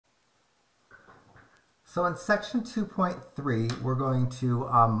So in section 2.3, we're going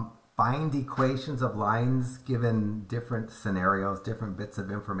to find equations of lines given different scenarios, different bits of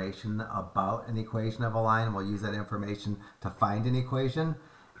information about an equation of a line. We'll use that information to find an equation.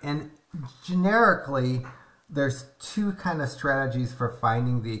 And generically, there's two kind of strategies for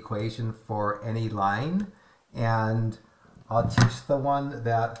finding the equation for any line. And I'll teach the one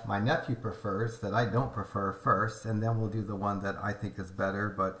that my nephew prefers, that I don't prefer first, and then we'll do the one that I think is better,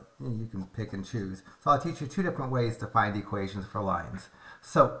 but you can pick and choose. So I'll teach you two different ways to find equations for lines.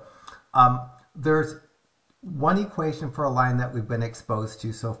 So there's one equation for a line that we've been exposed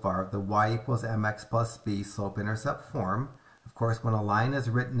to so far, the y equals mx plus b slope-intercept form. Of course, when a line is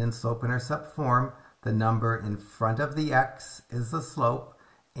written in slope-intercept form, the number in front of the x is the slope,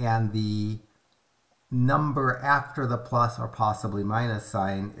 and the number after the plus or possibly minus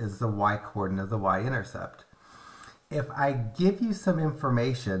sign is the y-coordinate of the y-intercept. If I give you some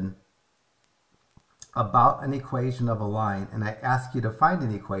information about an equation of a line and I ask you to find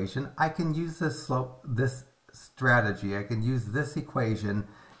an equation, I can use this strategy. I can use this equation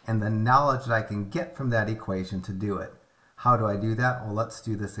and the knowledge that I can get from that equation to do it. How do I do that? Well, let's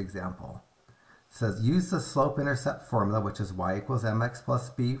do this example. It says use the slope-intercept formula, which is y equals mx plus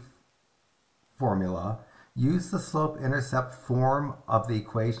b formula. Use the slope-intercept form of the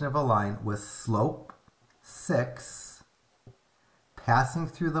equation of a line with slope 6 passing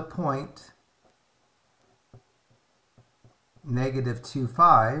through the point -2,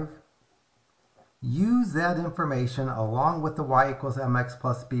 5. Use that information along with the y equals mx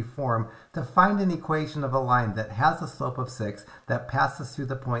plus b form to find an equation of a line that has a slope of 6 that passes through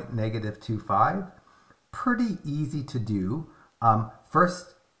the point -2, 5. Pretty easy to do.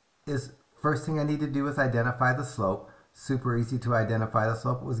 First thing I need to do is identify the slope. Super easy to identify the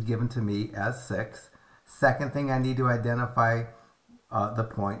slope. It was given to me as 6. Second thing I need to identify the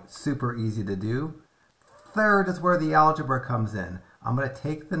point. Super easy to do. Third is where the algebra comes in. I'm going to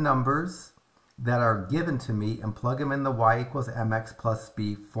take the numbers that are given to me and plug them in the y equals mx plus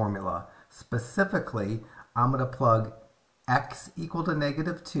b formula. Specifically, I'm going to plug x equal to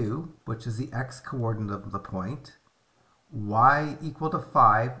 -2, which is the x coordinate of the point, y equal to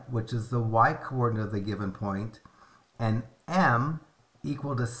 5, which is the y coordinate of the given point, and m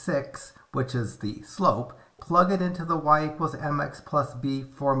equal to 6, which is the slope. Plug it into the y equals mx plus b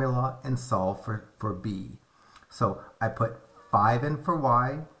formula and solve for b. So I put 5 in for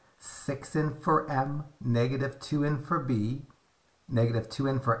y, 6 in for m, -2 in for b, -2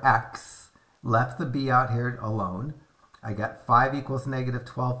 in for x, left the b out here alone. I got 5 equals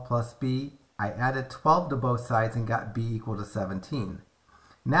 -12 plus b. I added 12 to both sides and got b equal to 17.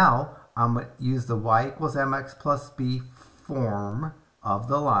 Now I'm going to use the y equals mx plus b form of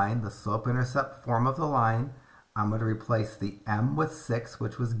the line, the slope-intercept form of the line. I'm going to replace the m with 6,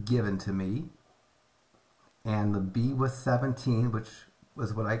 which was given to me, and the b with 17, which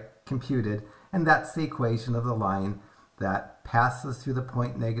was what I computed, and that's the equation of the line that passes through the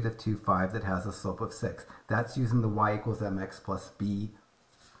point -2, 5 that has a slope of 6. That's using the y equals mx plus b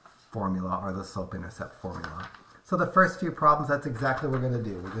formula, or the slope-intercept formula. So the first few problems, that's exactly what we're going to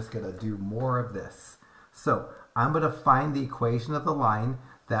do. We're just going to do more of this. So I'm going to find the equation of the line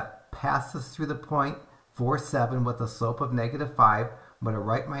that passes through the point 4, 7 with a slope of -5. I'm going to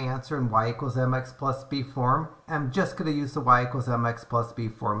write my answer in y equals mx plus b form. And I'm just going to use the y equals mx plus b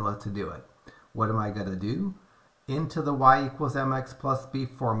formula to do it. What am I going to do? Into the y equals mx plus b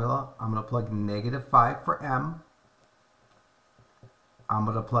formula, I'm going to plug -5 for m. I'm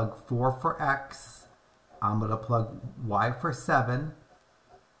going to plug 4 for x. I'm going to plug y for 7.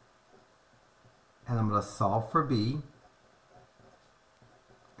 And I'm going to solve for b.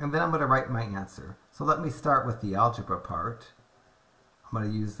 And then I'm going to write my answer. So let me start with the algebra part. I'm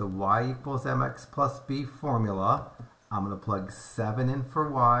going to use the y equals mx plus b formula. I'm going to plug 7 in for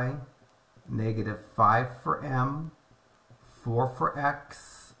y, -5 for m, 4 for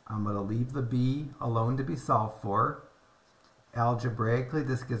x. I'm going to leave the b alone to be solved for. Algebraically,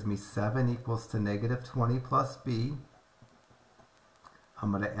 this gives me 7 equals to -20 plus b.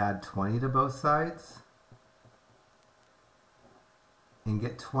 I'm going to add 20 to both sides and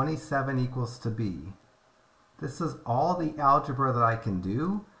get 27 equals to b. This is all the algebra that I can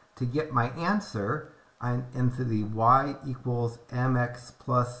do. To get my answer, I'm into the y equals mx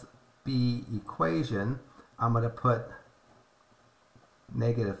plus b equation. I'm going to put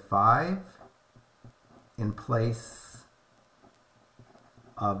 -5 in place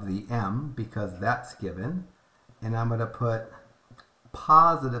of the m, because that's given, and I'm going to put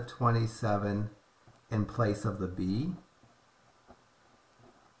positive 27 in place of the b,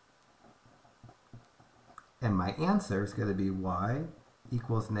 and my answer is going to be y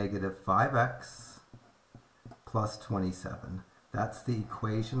equals -5x plus 27. That's the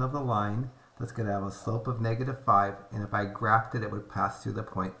equation of the line that's going to have a slope of -5, and if I graphed it, it would pass through the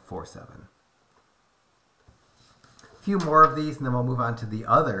point 47. A few more of these, and then we'll move on to the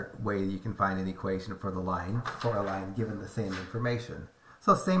other way you can find an equation for a line given the same information.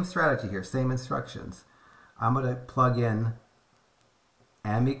 So same strategy here, same instructions. I'm going to plug in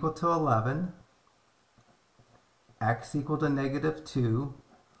m equal to 11, x equal to -2,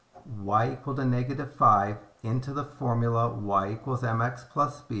 y equal to -5 into the formula y equals mx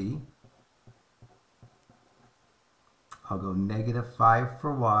plus b. I'll go -5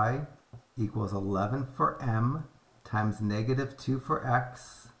 for y equals 11 for m times -2 for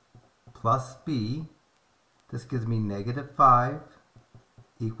x plus b. This gives me -5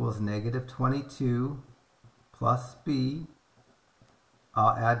 equals -22 plus b.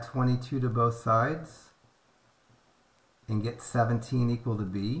 I'll add 22 to both sides and get 17 equal to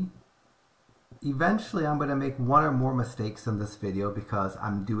b. Eventually, I'm going to make one or more mistakes in this video because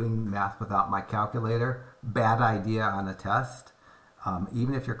I'm doing math without my calculator. Bad idea on a test.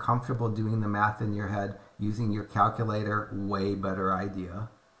 Even if you're comfortable doing the math in your head, using your calculator, way better idea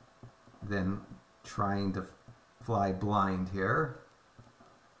than trying to fly blind here.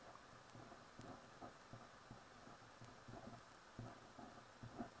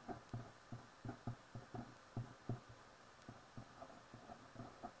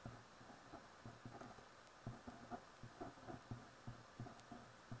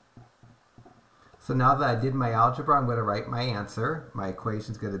 So now that I did my algebra, I'm going to write my answer. My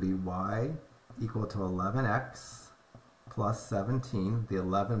equation is going to be y equal to 11x plus 17. The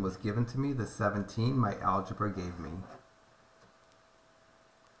 11 was given to me. The 17 my algebra gave me.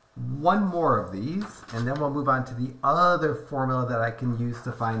 One more of these, and then we'll move on to the other formula that I can use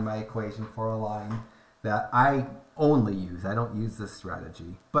to find my equation for a line that I only use. I don't use this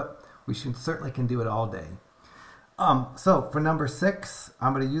strategy, but we certainly can do it all day. So for number 6,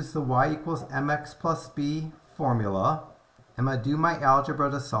 I'm going to use the y equals mx plus b formula. I'm going to do my algebra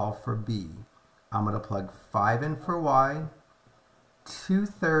to solve for b. I'm going to plug 5 in for y,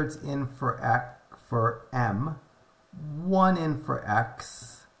 2/3 in for m, 1 in for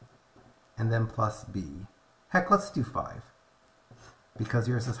x, and then plus b. Heck, let's do 5, because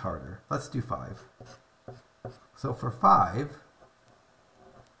yours is harder. Let's do 5. So for 5,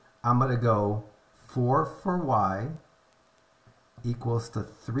 I'm going to go 4 for y equals to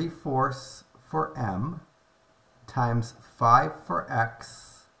 3/4 for m times 5 for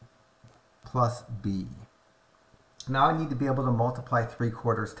x plus b. Now I need to be able to multiply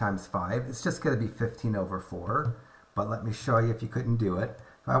 3/4 times 5. It's just going to be 15 over 4, but let me show you if you couldn't do it.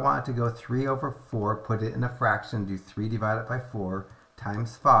 If I wanted to go 3 over 4, put it in a fraction, do 3 divided by 4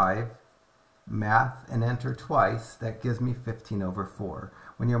 times 5, math and enter twice, that gives me 15 over 4.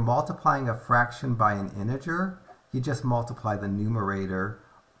 When you're multiplying a fraction by an integer, you just multiply the numerator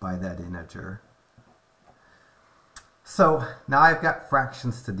by that integer. So now I've got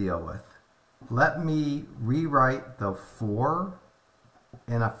fractions to deal with. Let me rewrite the 4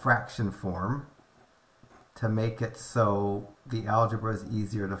 in a fraction form to make it so the algebra is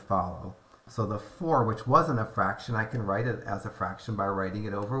easier to follow. So the 4, which wasn't a fraction, I can write it as a fraction by writing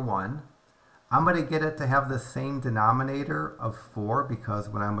it over 1. I'm going to get it to have the same denominator of 4 because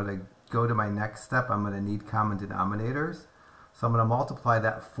when I'm going to go to my next step, I'm going to need common denominators. So I'm going to multiply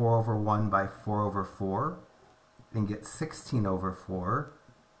that 4 over 1 by 4 over 4 and get 16 over 4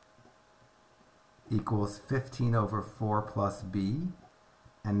 equals 15 over 4 plus b.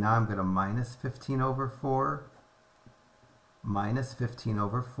 And now I'm going to minus 15 over 4 minus 15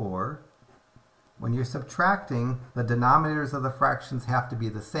 over 4. When you're subtracting, the denominators of the fractions have to be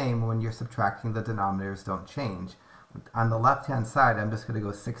the same. When you're subtracting, the denominators don't change. On the left-hand side, I'm just going to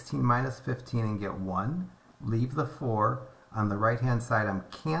go 16 minus 15 and get 1. Leave the 4. On the right-hand side, I'm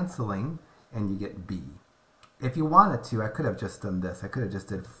canceling, and you get b. If you wanted to, I could have just done this. I could have just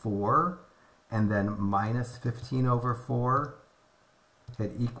did 4, and then minus 15 over 4,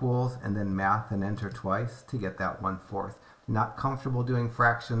 hit equals, and then math and enter twice to get that 1/4. Not comfortable doing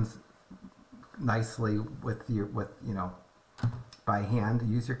fractions nicely with by hand,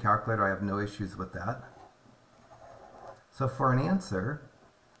 use your calculator. I have no issues with that. So for an answer,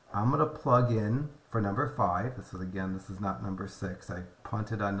 I'm going to plug in for number 5. This is not number 6. I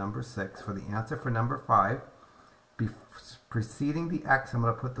punted on number 6. For the answer for number 5, preceding the x, I'm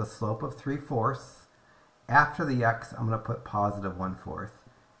going to put the slope of 3/4. After the x, I'm going to put positive 1/4.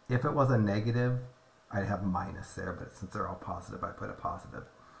 If it was a negative, I'd have minus there, but since they're all positive, I put a positive.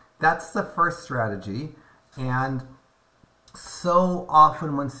 That's the first strategy, and so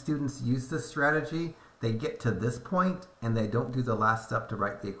often when students use this strategy, they get to this point and they don't do the last step to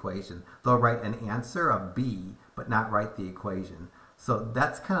write the equation. They'll write an answer of B, but not write the equation. So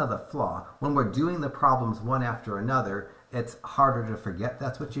that's kind of the flaw. When we're doing the problems one after another, it's harder to forget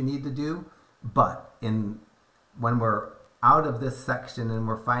that's what you need to do. But when we're out of this section and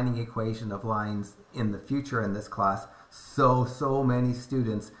we're finding equation of lines in the future in this class, so many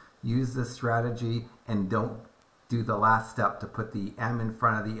students use this strategy and don't do the last step to put the m in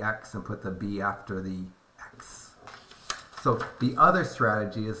front of the x and put the b after the x. So the other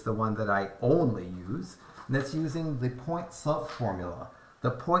strategy is the one that I only use, and that's using the point slope formula.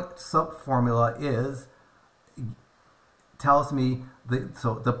 The point slope formula tells me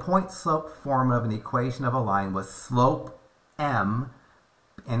the point slope form of an equation of a line was slope m,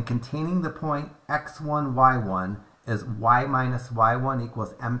 and containing the point x1, y1 is y minus y1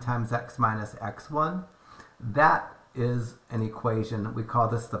 equals m times x minus x1. That is an equation. We call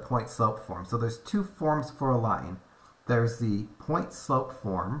this the point slope form. So there's two forms for a line. There's the point slope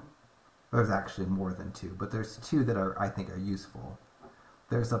form. There's actually more than two, but there's two that I think are useful.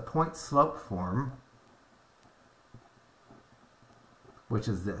 There's a point slope form, which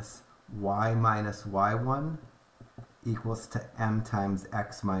is this: y minus y1 equals to m times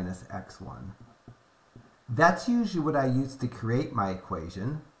x minus x1. That's usually what I use to create my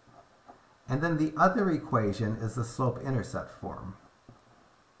equation. And then the other equation is the slope-intercept form.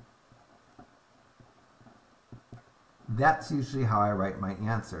 That's usually how I write my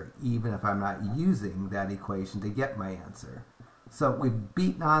answer, even if I'm not using that equation to get my answer. So we've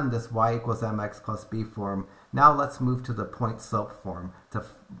beaten on this y equals mx plus b form. Now let's move to the point slope form to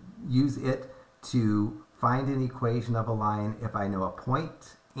use it to find an equation of a line if I know a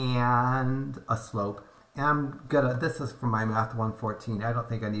point and a slope. And this is from my Math 114. I don't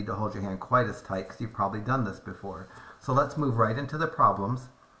think I need to hold your hand quite as tight because you've probably done this before. So let's move right into the problems.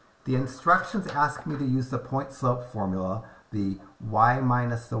 The instructions ask me to use the point slope formula. The y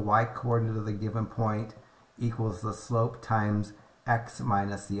minus the y coordinate of the given point equals the slope times x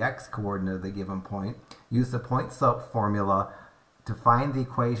minus the x coordinate of the given point. Use the point slope formula to find the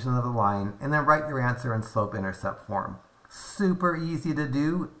equation of the line, and then write your answer in slope-intercept form. Super easy to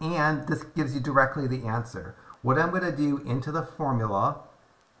do, and this gives you directly the answer. What I'm going to do into the formula,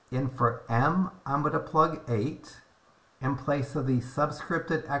 for m, I'm going to plug 8. In place of the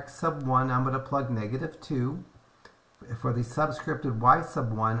subscripted x sub 1, I'm going to plug negative 2. For the subscripted y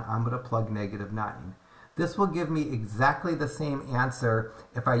sub 1, I'm going to plug negative 9. This will give me exactly the same answer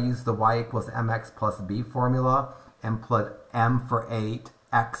if I use the y equals mx plus b formula and plug m for 8,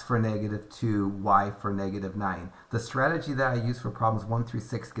 x for negative 2, y for negative 9. The strategy that I use for problems 1 through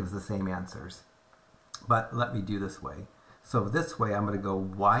 6 gives the same answers. But let me do this way. So this way I'm going to go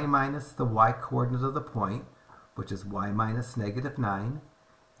y minus the y coordinate of the point, which is y minus negative 9,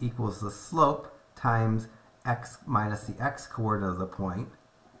 equals the slope times x minus the x coordinate of the point,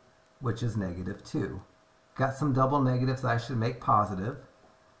 which is negative 2. Got some double negatives I should make positive.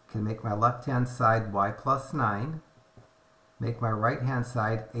 Can make my left-hand side y plus 9. Make my right-hand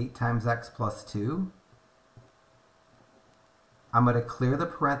side 8 times x plus 2. I'm going to clear the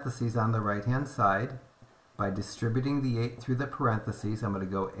parentheses on the right-hand side. By distributing the 8 through the parentheses, I'm going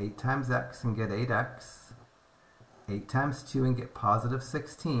to go 8 times x and get 8x. 8 times 2 and get positive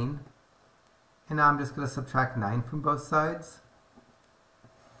 16. And now I'm just going to subtract 9 from both sides.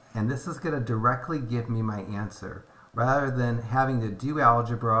 And this is going to directly give me my answer. Rather than having to do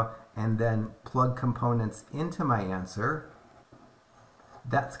algebra and then plug components into my answer,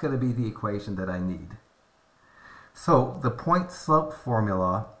 that's going to be the equation that I need. So the point slope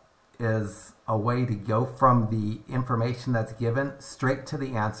formula is a way to go from the information that's given straight to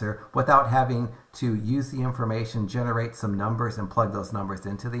the answer without having to use the information, generate some numbers, and plug those numbers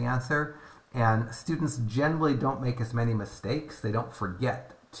into the answer. And students generally don't make as many mistakes. They don't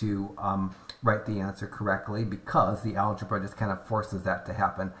forget to write the answer correctly because the algebra just kind of forces that to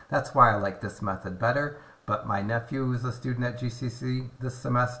happen. That's why I like this method better. But my nephew, who's a student at GCC this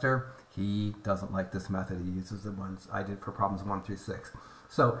semester, he doesn't like this method. He uses the ones I did for problems 1 through 6.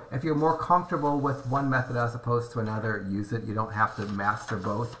 So if you're more comfortable with one method as opposed to another, use it. You don't have to master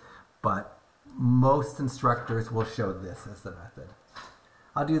both, but most instructors will show this as the method.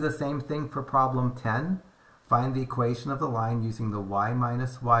 I'll do the same thing for problem 10. Find the equation of the line using the y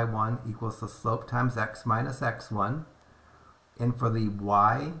minus y1 equals the slope times x minus x1. And for the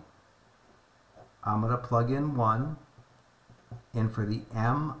y, I'm going to plug in 1. And for the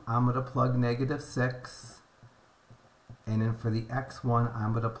m, I'm going to plug negative 6. And then for the x1,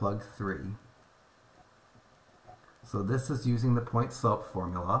 I'm going to plug 3. So this is using the point slope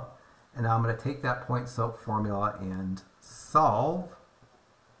formula. And now I'm going to take that point slope formula and solve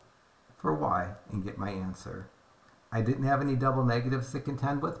for y and get my answer. I didn't have any double negatives to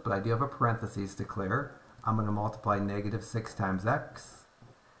contend with, but I do have a parentheses to clear. I'm going to multiply negative 6 times x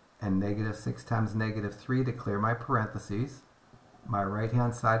and negative 6 times negative 3 to clear my parentheses. My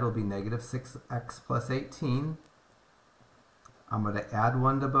right-hand side will be negative 6x plus 18. I'm going to add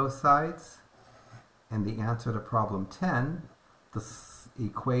 1 to both sides. And the answer to problem 10, the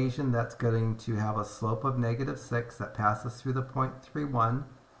equation that's going to have a slope of negative 6 that passes through the point 31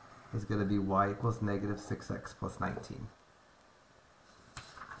 is going to be y equals negative 6x plus 19.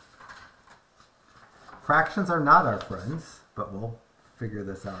 Fractions are not our friends, but we'll figure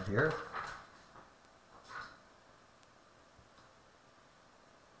this out here.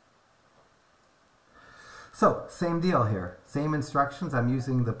 So, same deal here. Same instructions. I'm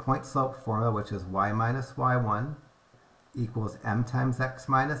using the point slope formula, which is y minus y1 equals m times x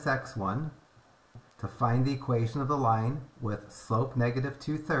minus x1 to find the equation of the line with slope negative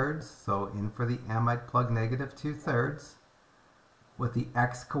 2/3. So in for the m, I'd plug negative 2/3 with the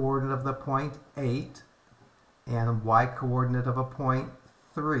x coordinate of the point 8 and y coordinate of a point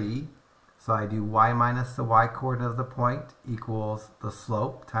 3. So I do y minus the y coordinate of the point equals the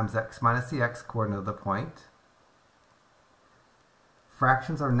slope times x minus the x coordinate of the point.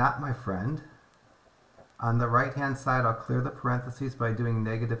 Fractions are not my friend. On the right-hand side, I'll clear the parentheses by doing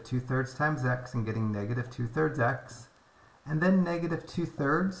negative 2/3 times x and getting negative 2/3 x. And then negative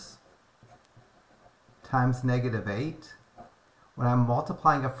 2/3 times negative 8. When I'm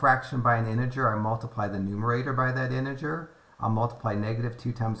multiplying a fraction by an integer, I multiply the numerator by that integer. I'll multiply negative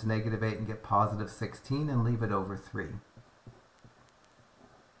 2 times negative 8 and get positive 16 and leave it over 3.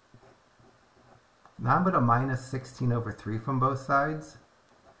 Now I'm going to minus 16 over 3 from both sides.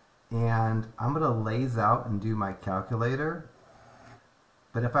 And I'm going to laze out and do my calculator.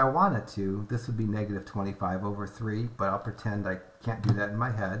 But if I wanted to, this would be negative 25 over 3, but I'll pretend I can't do that in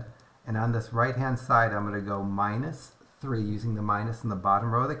my head. And on this right-hand side, I'm going to go minus 3 using the minus in the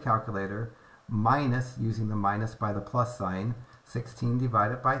bottom row of the calculator, minus using the minus by the plus sign, 16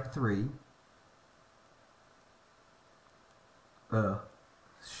 divided by 3.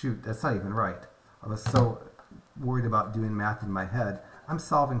 Shoot, that's not even right. I was so worried about doing math in my head. I'm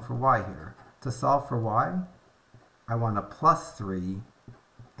solving for y here. To solve for y, I want a plus 3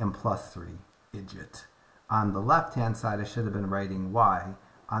 and plus 3, idiot. On the left-hand side, I should have been writing y.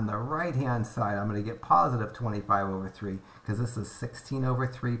 On the right-hand side, I'm going to get positive 25 over 3 because this is 16 over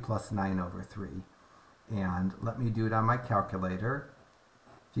 3 plus 9 over 3. And let me do it on my calculator.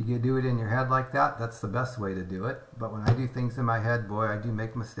 If you can do it in your head like that, that's the best way to do it. But when I do things in my head, boy, I do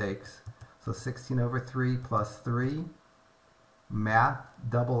make mistakes. So 16 over 3 plus 3, math,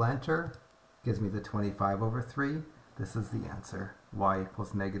 double enter, gives me the 25 over 3. This is the answer. Y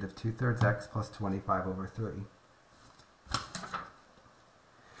equals negative 2/3 x plus 25 over 3.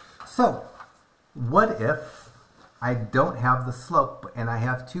 So, what if I don't have the slope and I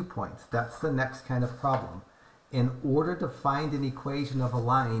have 2 points? That's the next kind of problem. In order to find an equation of a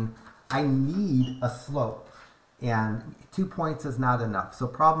line, I need a slope. And 2 points is not enough. So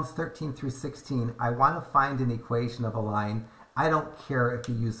problems 13 through 16, I want to find an equation of a line. I don't care if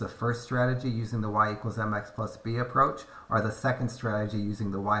you use the first strategy using the y equals mx plus b approach or the second strategy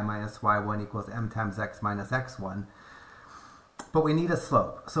using the y minus y1 equals m times x minus x1. But we need a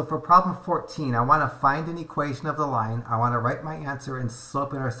slope. So for problem 14, I want to find an equation of the line. I want to write my answer in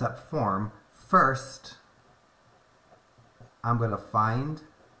slope-intercept form. First, I'm going to find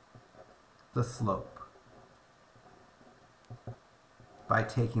the slope by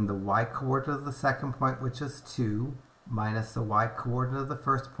taking the y-coordinate of the second point, which is 2, minus the y-coordinate of the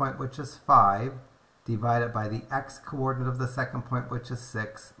first point, which is 5, divided by the x-coordinate of the second point, which is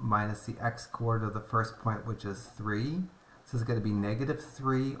 6, minus the x-coordinate of the first point, which is 3. This is going to be negative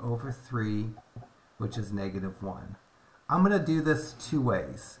 3 over 3, which is negative 1. I'm going to do this 2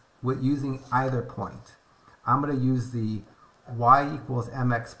 ways with using either point. I'm going to use the y equals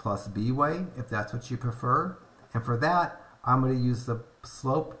mx plus b way, if that's what you prefer. And for that, I'm going to use the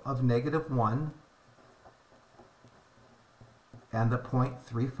slope of negative 1 and the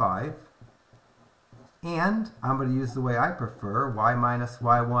 0.35. And I'm going to use the way I prefer, y minus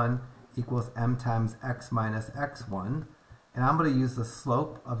y1 equals m times x minus x1. And I'm going to use the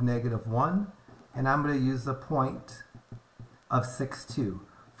slope of negative 1, and I'm going to use the point of 6,2.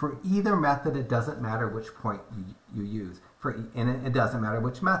 For either method, it doesn't matter which point you use. And it doesn't matter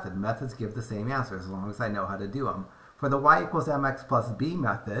which method. Methods give the same answer as long as I know how to do them. For the y equals mx plus b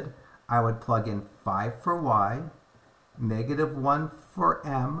method, I would plug in 5 for y, negative 1 for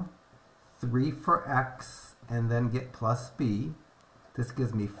m, 3 for x, and then get plus b. This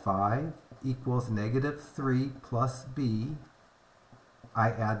gives me 5 equals negative 3 plus b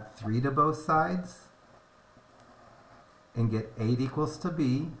I add 3 to both sides and get 8 equals to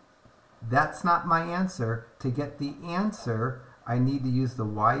b. That's not my answer. To get the answer, I need to use the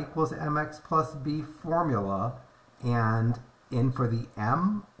y equals mx plus b formula, and in for the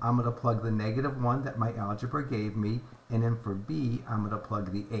m, I'm going to plug the -1 that my algebra gave me, and in for b, I'm going to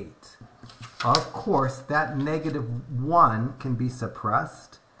plug the 8. Of course, that -1 can be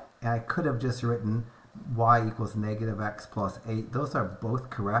suppressed, and I could have just written y equals -x plus 8. Those are both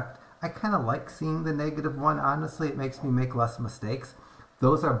correct. I kind of like seeing the -1, honestly. It makes me make less mistakes.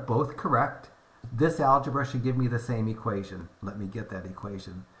 Those are both correct. This algebra should give me the same equation. Let me get that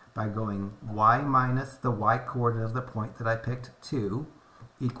equation by going y minus the y coordinate of the point that I picked, 2,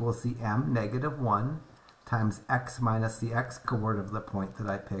 equals the m, -1, times x minus the x coordinate of the point that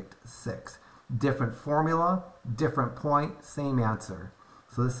I picked, 6. Different formula, different point, same answer.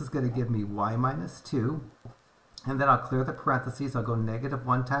 So this is going to give me y minus 2, and then I'll clear the parentheses. I'll go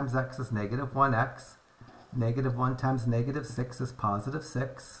 -1 times x is -1x, -1 times -6 is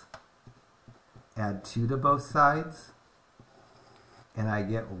 +6. Add 2 to both sides, and I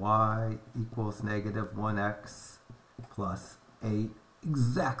get y equals -1x plus 8,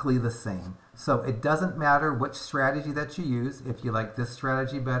 exactly the same. So it doesn't matter which strategy that you use. If you like this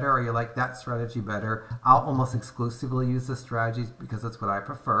strategy better or you like that strategy better, I'll almost exclusively use this strategy because that's what I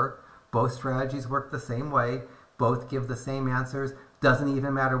prefer. Both strategies work the same way. Both give the same answers. Doesn't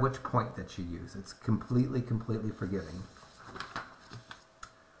even matter which point that you use. It's completely forgiving.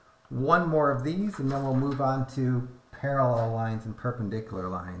 One more of these, and then we'll move on to parallel lines and perpendicular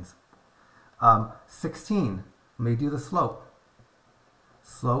lines. 16, let me do the slope.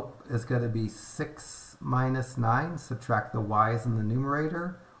 Slope is going to be 6 minus 9, subtract the y's in the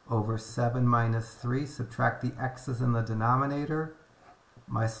numerator, over 7 minus 3, subtract the x's in the denominator.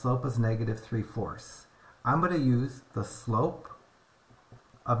 My slope is -3/4. I'm going to use the slope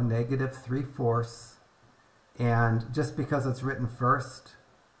of -3/4, and just because it's written first,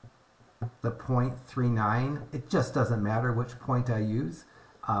 the 0.39, it just doesn't matter which point I use,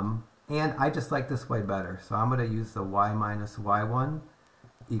 and I just like this way better. So I'm going to use the y minus y1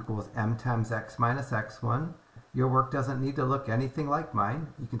 equals m times x minus x1. Your work doesn't need to look anything like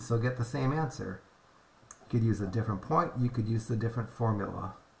mine. You can still get the same answer. You could use a different point. You could use the different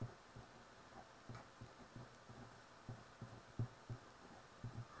formula.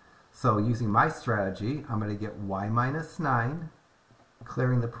 So using my strategy, I'm going to get y minus 9.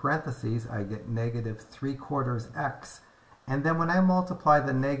 Clearing the parentheses, I get -3/4 x. And then when I multiply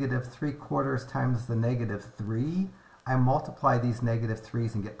the -3/4 times the -3, I multiply these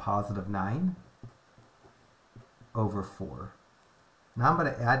 -3's and get +9 over 4. Now I'm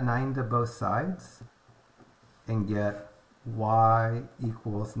going to add 9 to both sides and get y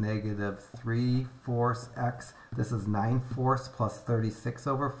equals -3/4 x. This is 9/4 plus 36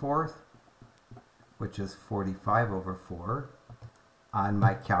 over 4, which is 45 over 4. On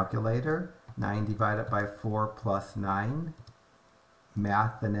my calculator, 9 divided by 4 plus 9.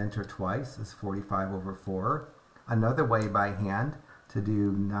 Math and enter twice is 45 over 4. Another way by hand to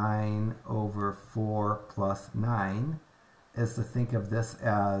do 9 over 4 plus 9 is to think of this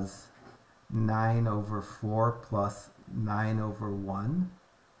as 9 over 4 plus 9 over 1.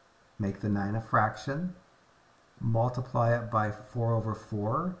 Make the 9 a fraction. Multiply it by 4 over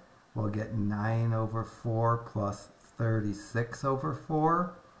 4. We'll get 9 over 4 plus 36 over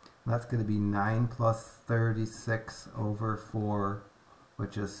 4. And that's going to be 9 plus 36 over 4,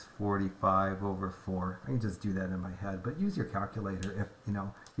 which is 45 over 4. I can just do that in my head, but use your calculator if you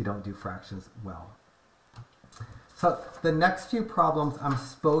don't do fractions well. So the next few problems, I'm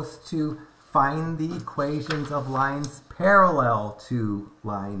supposed to find the equations of lines parallel to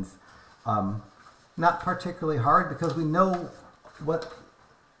lines. Not particularly hard because we know what,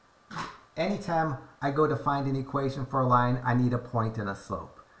 anytime I go to find an equation for a line, I need a point and a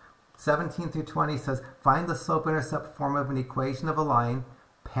slope. 17 through 20 says, find the slope-intercept form of an equation of a line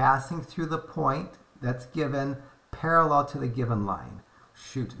passing through the point that's given parallel to the given line.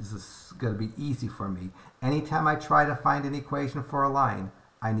 Shoot, this is going to be easy for me. Anytime I try to find an equation for a line,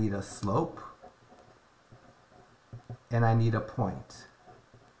 I need a slope and I need a point.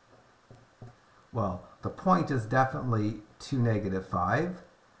 Well, the point is definitely 2, -5.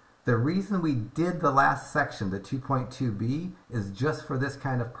 The reason we did the last section, the 2.2b, is just for this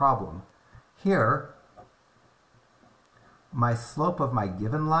kind of problem. Here, my slope of my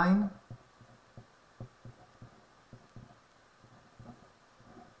given line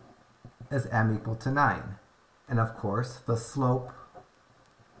is m equal to 9. And of course, the slope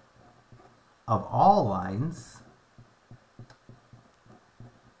of all lines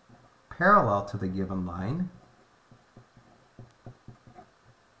parallel to the given line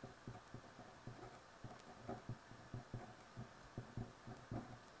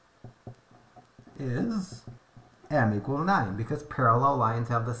is m equal to 9 because parallel lines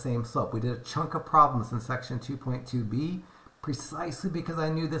have the same slope. We did a chunk of problems in section 2.2b precisely because I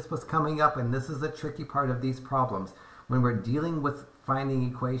knew this was coming up, and this is the tricky part of these problems. When we're dealing with finding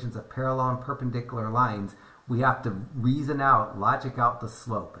equations of parallel and perpendicular lines, we have to reason out, logic out the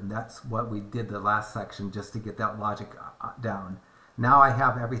slope, and that's what we did the last section just to get that logic down. Now I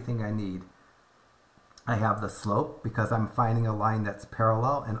have everything I need. I have the slope because I'm finding a line that's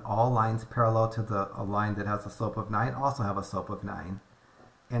parallel, and all lines parallel to a line that has a slope of 9 also have a slope of 9.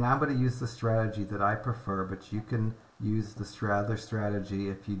 And I'm going to use the strategy that I prefer, but you can use the other strategy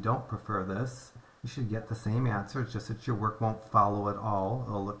if you don't prefer this. You should get the same answer, it's just that your work won't follow at all.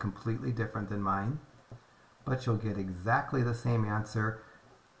 It'll look completely different than mine. But you'll get exactly the same answer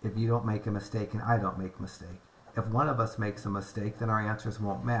if you don't make a mistake and I don't make a mistake. If one of us makes a mistake, then our answers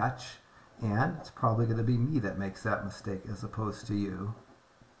won't match, and it's probably going to be me that makes that mistake as opposed to you.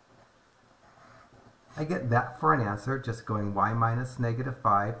 I get that for an answer, just going y minus negative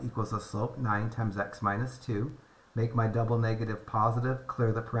 5 equals a slope 9 times x minus 2. Make my double negative positive,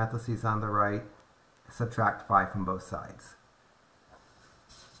 clear the parentheses on the right, subtract 5 from both sides.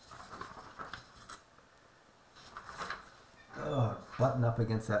 Button up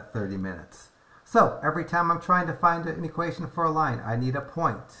against that 30 minutes. So every time I'm trying to find an equation for a line, I need a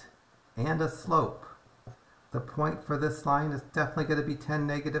point and a slope. The point for this line is definitely going to be 10,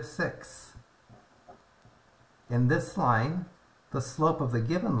 negative 6. In this line, the slope of the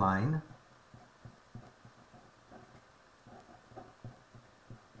given line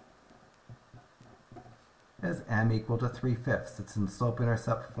is m equal to 3/5. It's in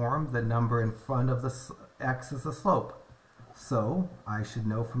slope-intercept form. The number in front of the x is the slope. So I should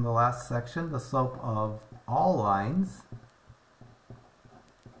know from the last section the slope of all lines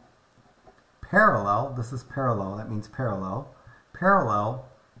parallel, this is parallel, that means parallel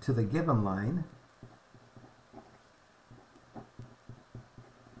to the given line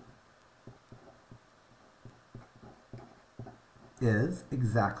is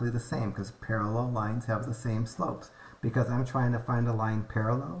exactly the same, because parallel lines have the same slopes. Because I'm trying to find a line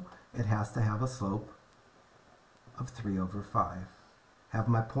parallel, it has to have a slope of 3/5. Have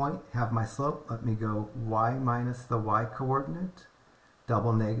my point, have my slope. Let me go y minus the y coordinate,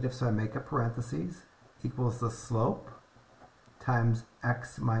 double negative, so I make a parentheses, equals the slope times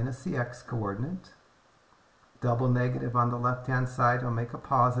x minus the x coordinate. Double negative on the left-hand side, I'll make a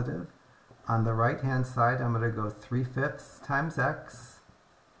positive. On the right-hand side, I'm going to go 3/5 times x.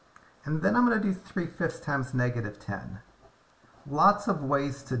 And then I'm going to do 3/5 times negative 10. Lots of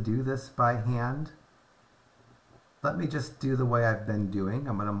ways to do this by hand. Let me just do the way I've been doing.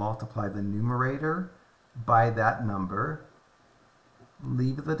 I'm going to multiply the numerator by that number.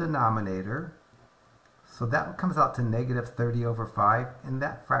 Leave the denominator. So that comes out to negative 30/5, and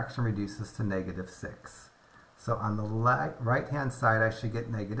that fraction reduces to negative 6. So on the right-hand side, I should get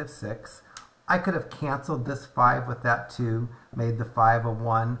negative 6. I could have canceled this 5 with that 2, made the 5 a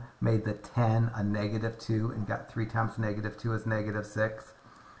 1, made the 10 a negative 2, and got 3 times negative 2 is negative 6.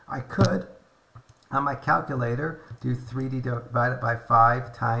 I could, on my calculator, do 3 divided by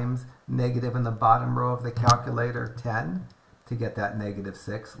 5 times negative in the bottom row of the calculator 10 to get that negative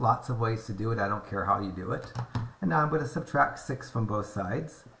 6. Lots of ways to do it. I don't care how you do it. And now I'm going to subtract 6 from both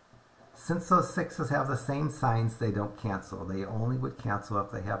sides. Since those 6's have the same signs, they don't cancel. They only would cancel if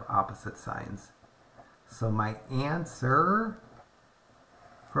they have opposite signs. So my answer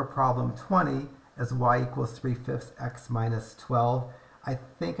for problem 20 is y equals 3/5 x minus 12. I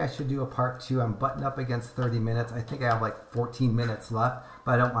think I should do a part 2. I'm buttoned up against 30 minutes. I think I have like 14 minutes left,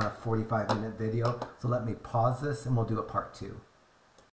 but I don't want a 45-minute video. So let me pause this and we'll do a part 2.